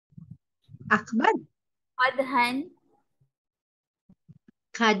أكبر. قدحا.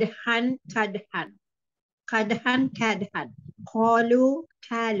 قدحا قدحا قدحا قدحا. قالوا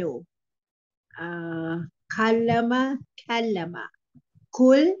قالوا. كلم كلم.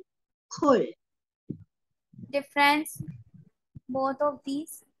 كل كل. Difference both of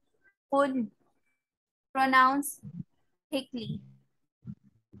these. Could pronounce thickly.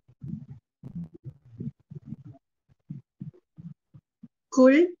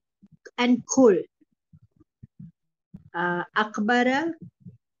 كل and كل. أكبر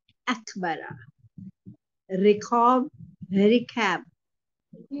أكبر. ركاب ركاب.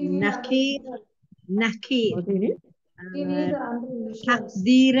 نكير نكير.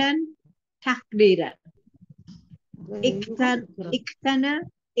 تقديرا تقديرا.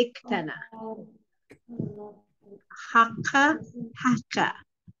 اقتنى اقتنى. حق حق.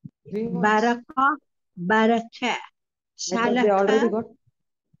 بركة بركة. سلك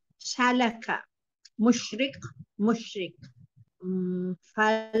سلك. مشرق مشرق.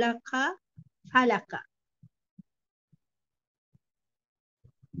 فلك فلك.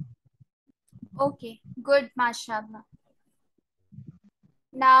 Okay, good, mashallah.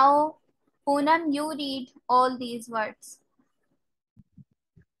 Now, Poonam, you read all these words.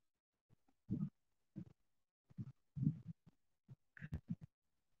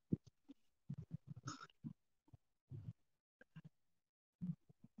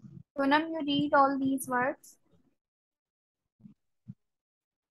 Poonam, you read all these words.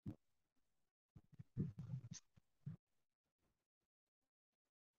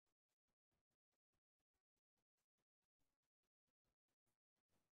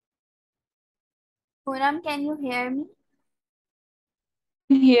 Poonam, can you hear me?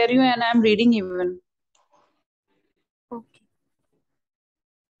 I can hear you and I'm reading even. Okay.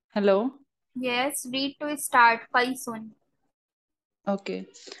 Hello. Yes, read to start. Kaisun. Okay.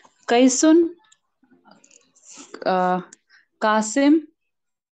 Kaisun. Kasim.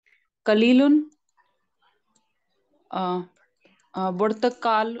 Kalilun.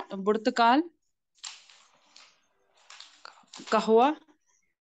 Burtakal. Kahwa.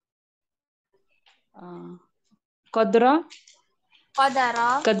 Qadra. Qadara.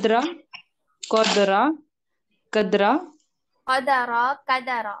 Qadra. Qadra. Qadra. Qadara.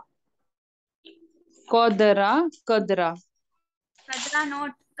 Qadara. Qadra. Qadra. Qadra,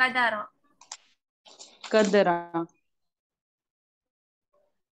 not Qadara. Qadra.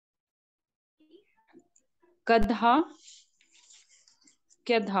 Kadha.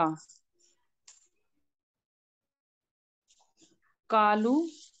 Kadha. Kalu.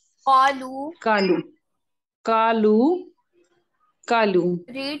 Qalu. Kalu. Kalu. Kalu.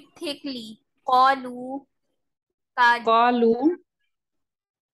 Read thickly. Qalu. Kalu. Kalu.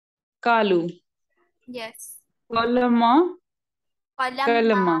 Kalu. Yes. Kalama. Qalamma.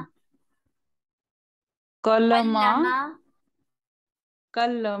 Kalama. Qallama.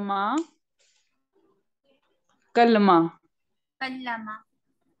 Kalama. Kalama. Qallama.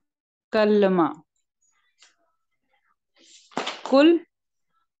 Kalama. Kul.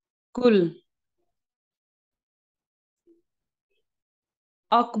 Kul.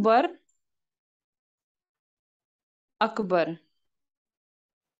 Akbar. Akbar.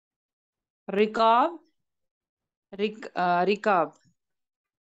 Rikab. Rikab.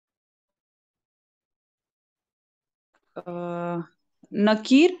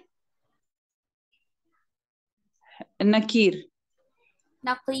 Nakir. Nakir.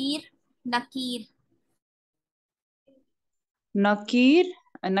 Naqir. Nakir. Nakir.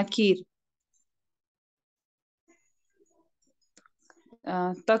 Nakir.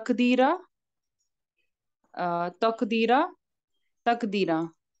 Takdira. Takdira. Takdira.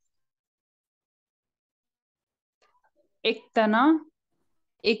 Iktana.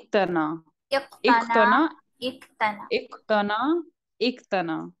 Iktana. Iqtana. Iktana. Iqtana. Iktana.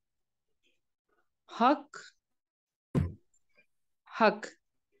 Iktana. Hak. Hak.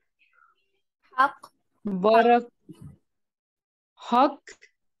 Haq. Barak. Hak.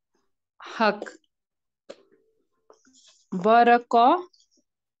 Hak. Baraka.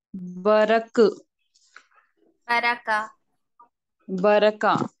 Barak. Baraka.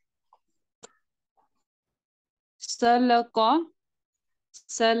 Baraka. Salaka.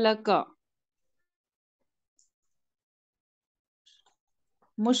 Salaka.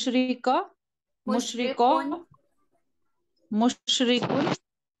 Mushrika. Mushriko. Mushrikun. Mushrikun.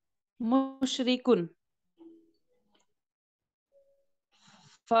 Mushrikun.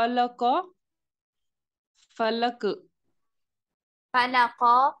 Falaka. Falak.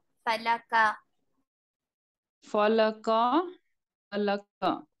 Falaqa. Falaka. Falaka.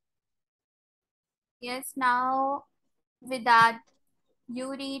 Falaka. Yes, now Vidad,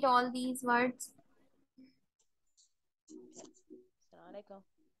 You read all these words. Assalamualaikum.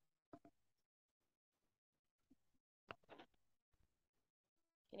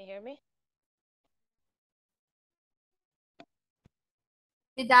 Can you hear me?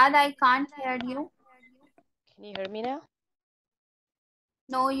 Vidad, I can't hear you. Can you hear me now?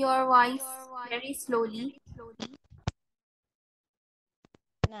 Know your voice very slowly.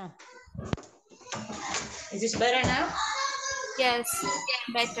 No. Is this better now? Yes,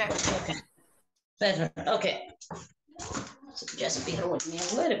 better. Okay. Better. Okay. So just bear with me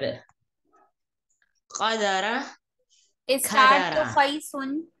a little bit. قدر Start to كدر. Qaisun.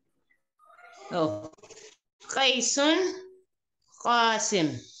 Oh. قيس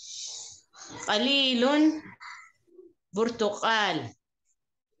قاسم. قليل برتقال.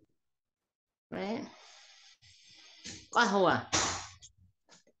 Right? قهوة.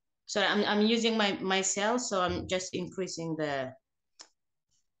 Sorry, I'm using myself, so I'm just increasing the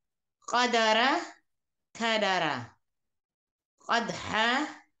قدر كدر. قدح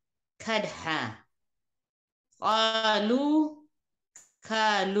كدح. قالوا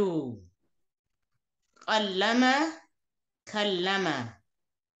كالوا. قلم كلم.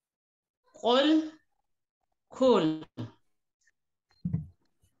 قل كل.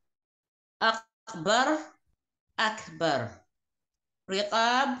 أكبر أكبر.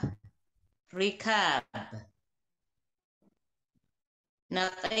 رقاب ركاب.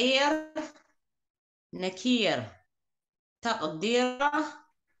 نقير نكير. تقديره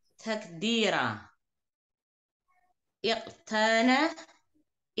تكديره. اقتنى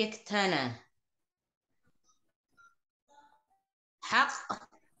اقتنى. حق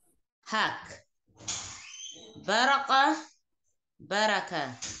حق. برقة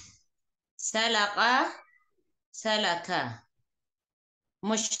بركة. سلق سلك.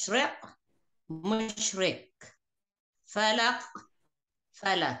 مشرق مشرق. فلق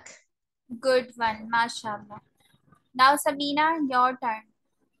فلك. Good one, mashallah. Now, Sabina, your turn.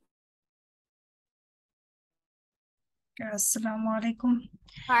 Assalamu alaikum.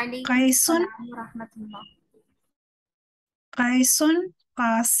 Alaikum Qaisun, assalam wa rahmatullah. Qaisun,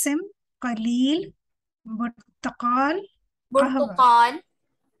 Qasim, Qalil, Burtaqal, Qahwa, Burtuqal.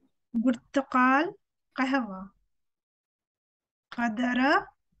 Burtaqal, Qahwa, Qadara,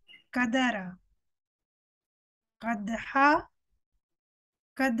 Qadara, Qadha,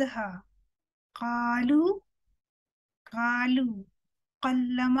 Qadha, Qalu, Qalu,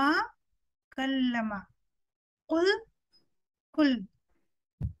 Qallama, Qallama, Qul, Qul,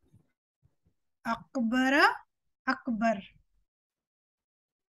 Akbara, Akbar,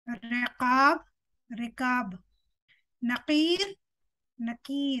 Riqab, Riqab, Naqir,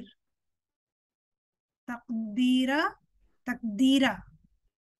 Nakir, تقديرا تقديرا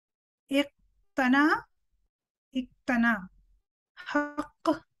اقتنى اقتنى حق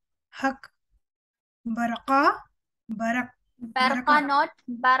حق برقة برق Barqa, بركة not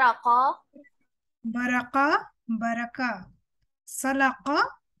baraqa. بركة بركة سلق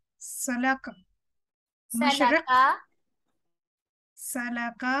سلك مشرق Salaka.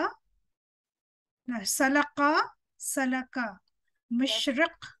 سلك لا سلق سلك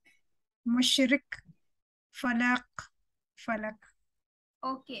مشرق مشرق فلك فلك.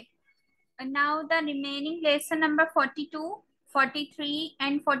 Okay. And now the remaining lesson number 42, 43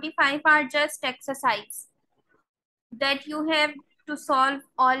 and 45 are just exercise that you have to solve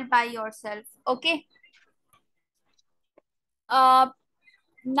all by yourself. Okay.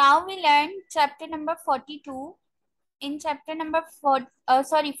 Now we learn chapter number 42. In chapter number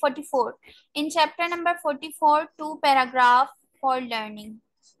 44. In chapter number 44, 2 paragraph for learning.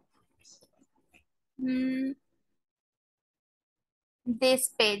 This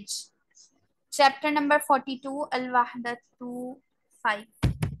page. Chapter number 42, Al-Wahdatu 5.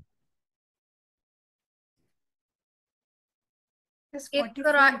 Yes,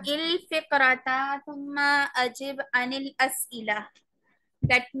 اقرأ 44. الفقرة ثم أجب عن الأسئلة.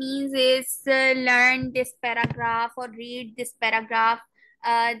 That means is learn this paragraph or read this paragraph,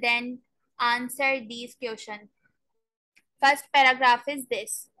 then answer these questions. First paragraph is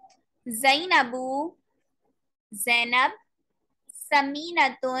this. Zainabu, Zainab,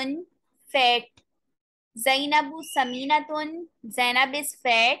 Saminatun, fat. Zainabu Saminatun, Zainab is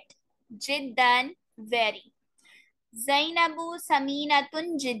fat. Jiddan, very. Zainabu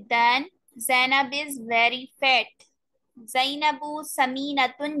Saminatun Jiddan, Zainab is very fat. Zainabu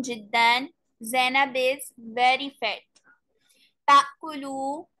Saminatun Jiddan, Zainab is very fat.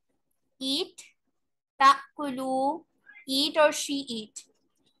 Ta'kulu, eat. Ta'kulu, eat or she eat.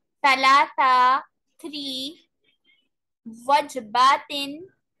 Talata, 3. Wajbatin,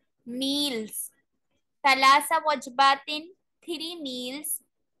 meals. Thalasa wajbatin, 3 meals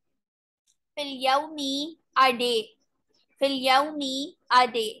في اليوم a day. في اليوم a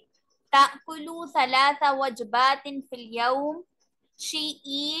day. تأكل 3 وجبات في اليوم. She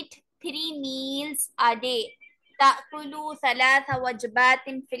eat 3 meals a day. تأكل 3 وجبات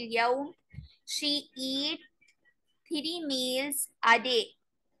في اليوم. She eat 3 meals a day.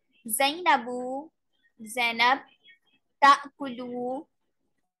 زينب تأكل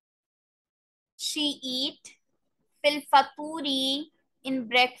she eat في الفطور in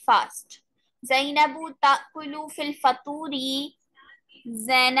breakfast. زينب تأكل في الفطور.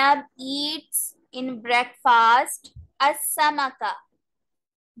 Zainab eats in breakfast السمكة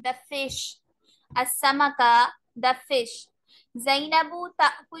the fish. السمكة the fish. زينب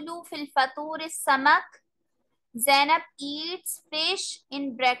تأكل في الفطور السمك. Zainab eats fish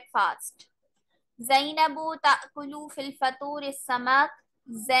in breakfast. زينب تأكل في الفطور السمك.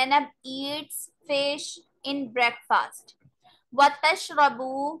 Zainab eats fish in breakfast. وتشرب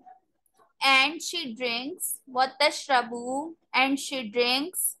and she drinks. وتشرب and she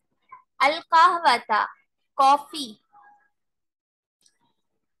drinks القهوة coffee.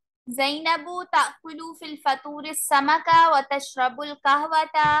 زينب تأكل في الفطور السمكة وتشرب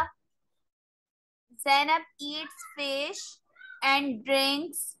القهوة. Zainab eats fish and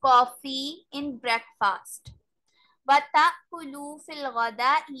drinks coffee in breakfast. وتأكل في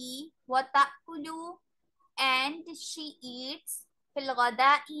الغداء. وتأكل and she eats في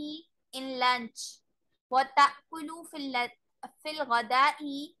الغداء in lunch. وتأكل في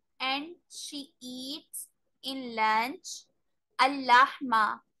الغداء and she eats in lunch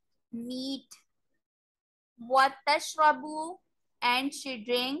اللحم meat. وتشرب and she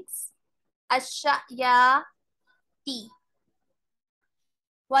drinks الشاي tea.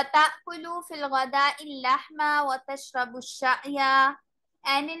 وتأكل في الغداء اللحم وتشرب الشاي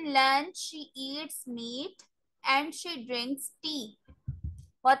and in lunch she eats meat and she drinks tea.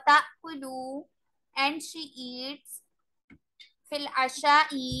 وتأكل and she eats في العشاء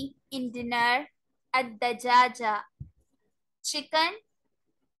in dinner الدجاجة chicken.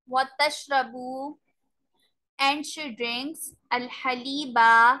 وتشرب and she drinks الحليب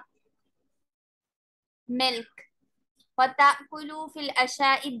milk. وتأكل في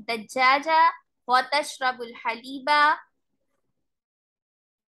العشاء الدجاجة وتشرب الحليب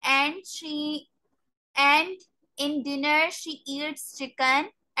and in dinner she eats chicken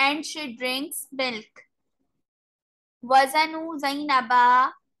and she drinks milk. وزن زينب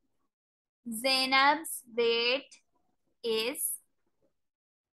Zainab's weight is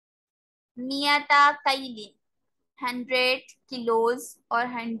 100 كيل 100 kilos or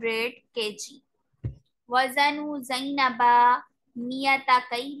 100 kg. وزن زينب 100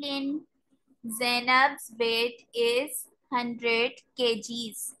 كيل. Zainab's weight is 100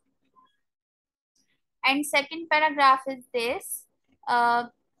 kgs. And second paragraph is this.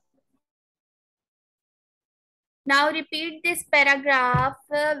 Now repeat this paragraph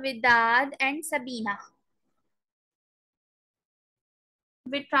with Dad and Sabina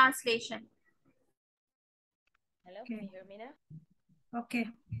with translation. Hello, can you hear me now? Okay.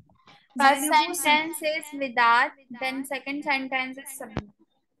 First Zainabu sentence is with Dad, then second sentence is Sabina.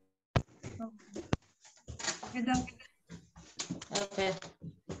 Without. Okay.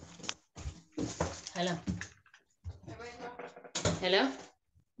 Hello. Hello?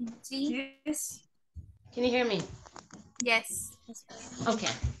 Ji? Yes. Can you hear me? Yes.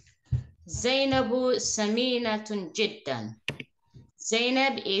 Okay. زينب سمينة جدا.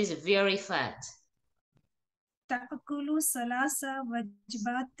 Zainab is very fat. تأكل 3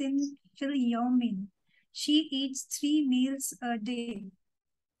 وجبات في اليوم. She eats 3 meals a day.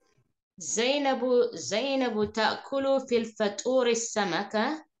 زينب تأكل في الفطور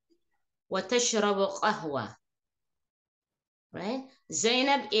السمكة وتشرب قهوة. Right?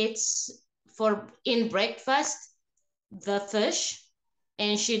 Zainab eats in breakfast the fish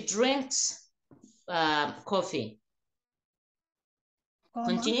and she drinks coffee.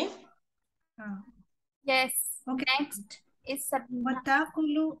 Continue. Yes. Okay. Next is Sabina.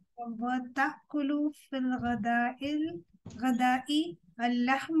 وتأكل في الغداء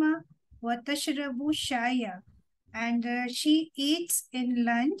اللحم وتشرب الشاي. And she eats in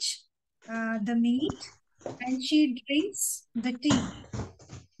lunch the meat and she drinks the tea.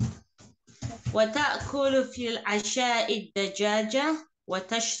 وتأكل في العشاء الدجاجة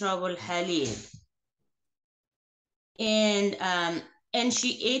وتشرب الحليب. And she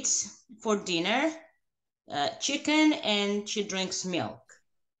eats for dinner chicken and she drinks milk.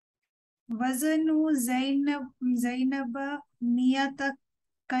 وزن زينب 100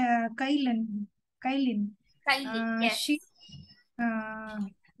 كيل. Yes.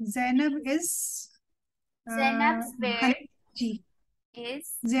 Zainab is Zainab's weight kg.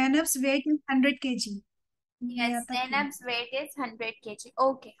 Is Zainab's weight is 100 kg. yes, Miyata Zainab's weight is 100 kg.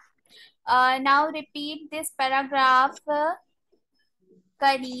 Okay. Now repeat this paragraph,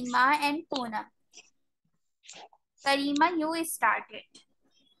 Karima and Poonam. Karima, you started.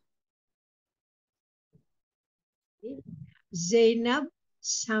 Zainab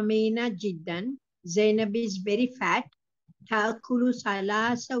Samina Jiddan. Zainab is very fat. تأكل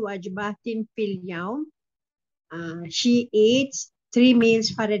ثلاث وجبات في اليوم. She eats 3 meals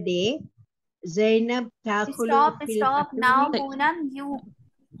for a day. Zainab تأكل Stop, في stop. Now, الفطور. Poonam, you.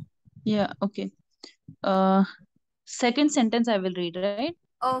 Yeah, okay. Second sentence I will read, right?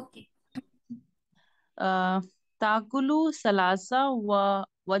 Okay. Takulu salasa wa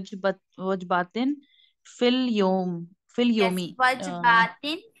wajbatin fil Yes, yomi.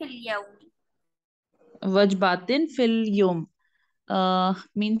 wajbatin fil yawmi. Wajbatin fil yom.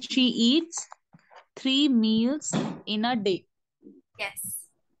 Means she eats 3 meals in a day. Yes.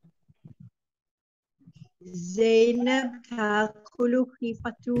 Zainab تأكل في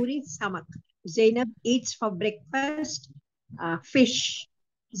فطور سمك. Zainab eats for breakfast fish.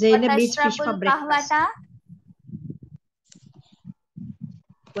 Zainab eats fish for Watashrabul breakfast. kahwata.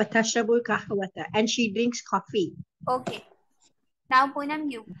 وتشرب القهوة. And she drinks coffee. Okay. Now,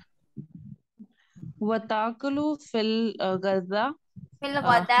 Poonam, you. Watakulu fil gaza. Fil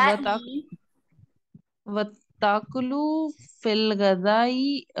ghadai. Watakulu fil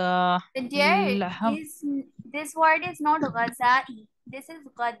gazai There laham. is, this word is not ghazai. This is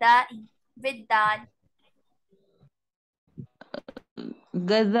ghadai with dal.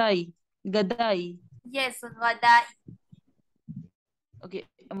 Gadai. Yes, ghadai. Okay.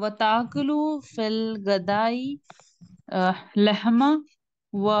 Watakulu fil gadai lahma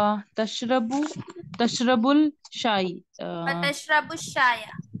wa tashrabul shai. Watashrabu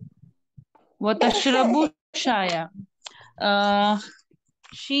shaya. Wa tashrabu shaya.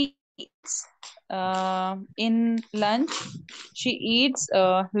 She eats in lunch. She eats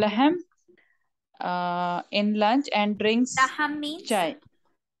lahm in lunch and drinks Laham means? chai.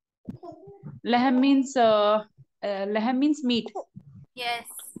 Lahm means meat. Yes.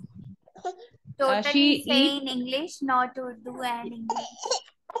 She Totally say eats in English, not Urdu and English.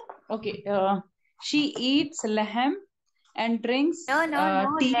 okay. She eats lahm and drinks No,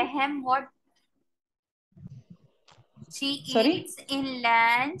 tea. Lehem, what? She Sorry? eats in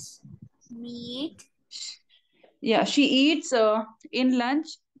lunch, meat. Yeah, she eats in lunch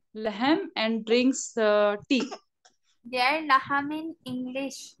lahm and drinks tea. There, laham in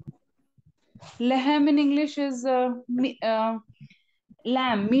English. Lahm in English is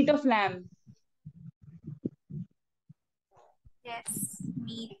lamb, meat of lamb. Yes,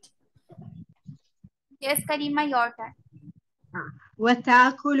 meat. Yes, Karima, your turn.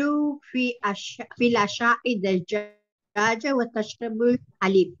 وتأكل في العشاء الدجاجة وتشرب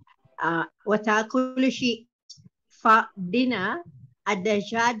الحليب. وتأكل she for dinner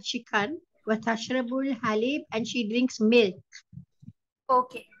الدجاج chicken وتشرب الحليب and she drinks milk.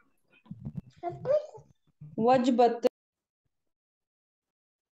 Okay. Wajbat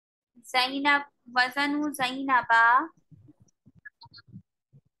Zainab, wazanu Zainaba.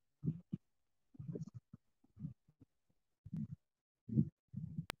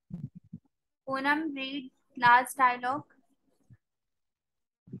 Poonam, read last dialogue.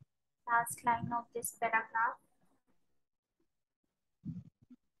 Last line of this paragraph.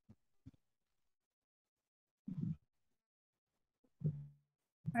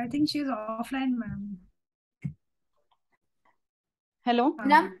 I think she's offline, ma'am. Hello.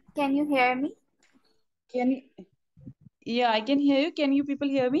 Poonam, can you hear me? Can you? Yeah, I can hear you. Can you people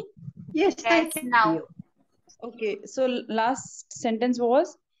hear me? Yes, I Yes, can now. hear you. Okay. So last sentence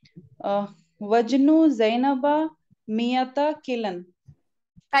was Wajnu Zainaba Miyata Kilan.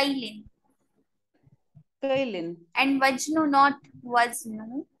 Kailin. Kailin. And Vajnu, not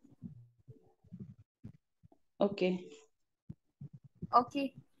Waznu. Okay.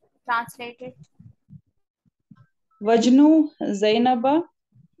 Okay. Translate it. Wajnu Zainaba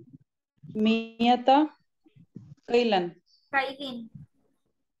Miyata Kailan. Kailin.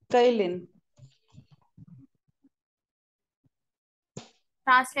 Kailin.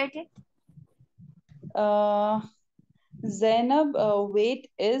 Translate it. Zainab weight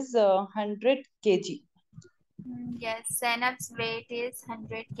is 100 kg. Yes, Zainab's weight is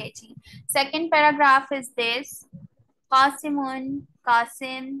 100 kg. Second paragraph is this. Qasimun,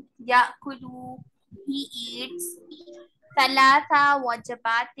 Qasim, Ya'kulu, he eats. Thalatha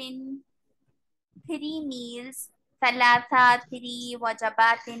wajabatin, 3 meals. Thalatha, 3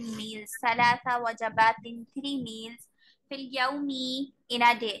 wajabatin meals. Thalatha wajabatin, 3 meals. Fil yawmi, in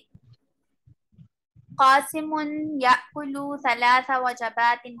a day. قاسم يأكل 3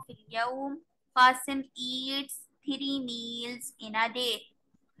 وجبات في اليوم. Qasim eats 3 meals in a day.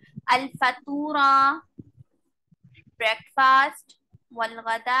 الفطورة breakfast,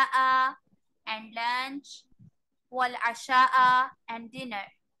 والغداء and lunch, والعشاء and dinner.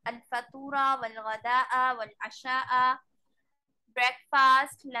 الفطورة والغداء والعشاء,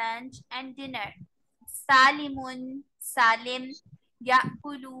 breakfast, lunch and dinner. Salim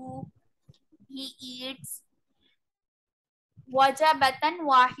يأكل, he eats وجبة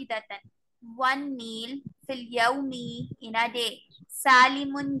واحدة, 1 meal في اليوم in a day.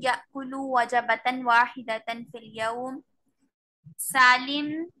 سالم يأكل وجبة واحدة في اليوم.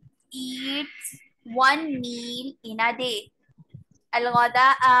 Salim eats 1 meal in a day.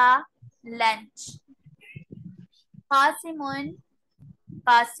 الغداء lunch. قاسم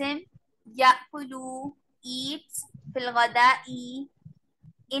يأكل eats في الغداء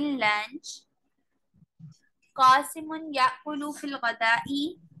in lunch. قاسم يأكل في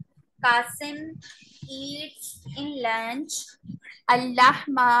الغداء. Qasim eats in lunch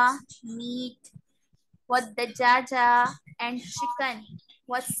اللحم meat, والدجاجة and chicken,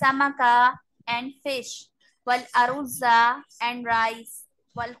 والسمك and fish, والأرز and rice,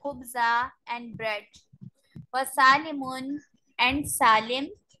 والخبز and bread. وسالم and Salim.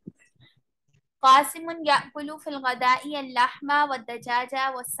 قاسم يأكل في الغداء اللحم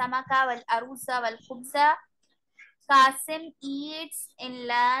والدجاجة والسمك والأرز والخبز. Qasim eats in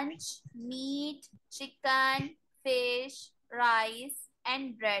lunch meat, chicken, fish, rice,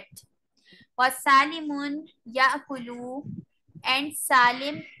 and bread. وسالم يأكل and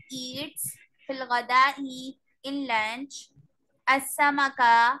Salim eats في الغداء in lunch السمك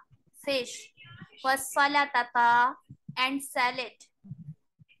fish, والسلطة and salad,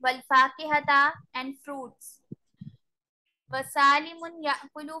 والفاكهة and fruits. وسالم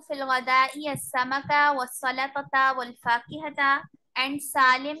يأكل في الغداء السمك والسلطة والفاكهة, and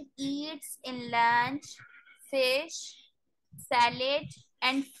Salim eats in lunch fish, salad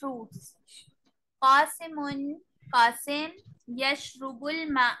and fruits. Qasim يشرب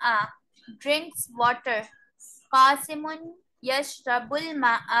الماء, drinks water. قاسم يشرب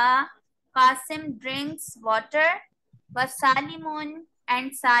الماء, Qasim drinks water. وسالم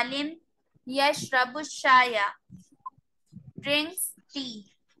and Salim يشرب الشاي, drinks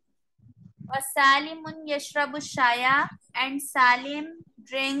tea. وسالم يشرب الشاي and Salim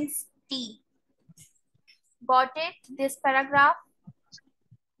drinks tea. Got it? This paragraph?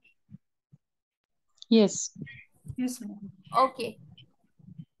 Yes. Yes, ma'am. Okay.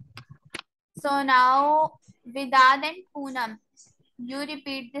 So now Vidad and Poonam, you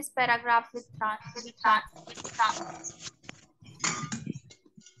repeat this paragraph with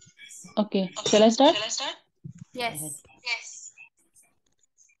Okay. Shall I start? Yes.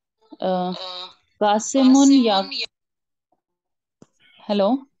 Qasimun ya.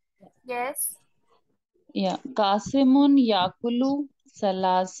 Hello. Yes. Yeah. Qasimun yakulu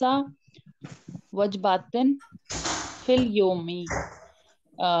salasa wajbatin fil yomi.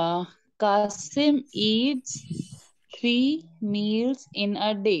 Qasim eats 3 meals in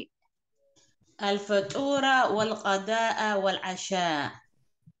a day. الفطورة والغداء والعشاء.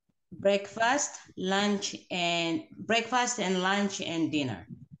 Breakfast, lunch and dinner.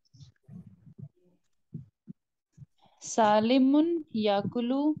 Salimun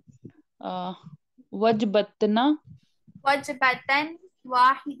yakulu wajbatna Wajbatan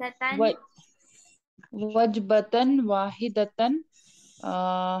wahidatan wajbatan wahidatan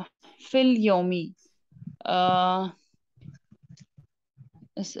fil yomi.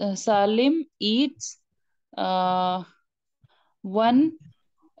 Salim eats 1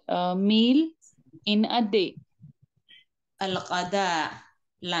 meal in a day. الغداء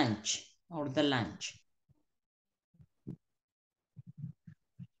lunch or the lunch.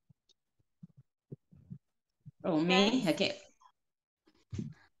 Oh, me? Okay.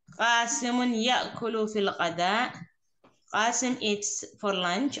 قاسم يأكل في الغداء. Qasim eats for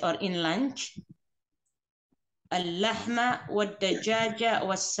lunch or in lunch اللحمة والدجاجة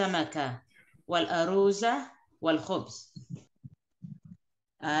والسمكة والأرز والخبز.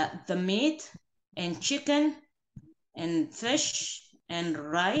 The meat and chicken and fish and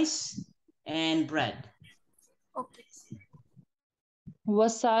rice and bread. Okay.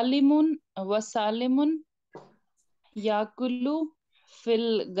 Wasalimun yakulu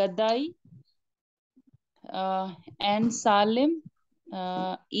fil gadai and Salim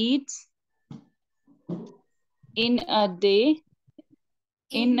eats in a day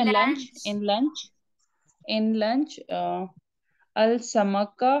in lunch al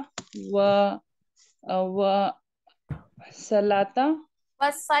samaka wa salata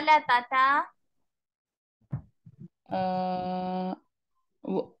Wasalatata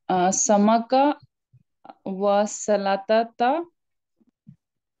Samaka wa salatata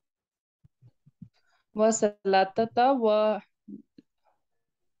wa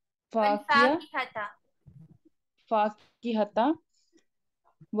fakia والفاكهة. fakihata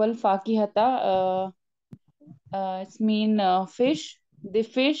wal fakihata. It's mean fish, the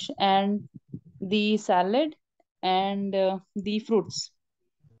fish and the salad and the fruits.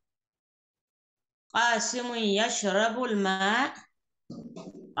 قاسم يشرب الماء.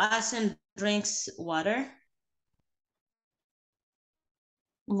 قاسم drinks water.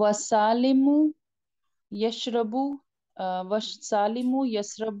 Wasalimu yashrabu wasalimu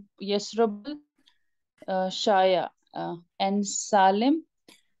yasrabul shaya, and Salim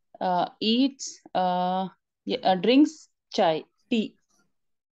eats drinks tea.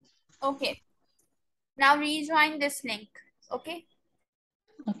 Okay. Now rejoin this link. Okay.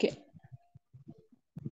 Okay.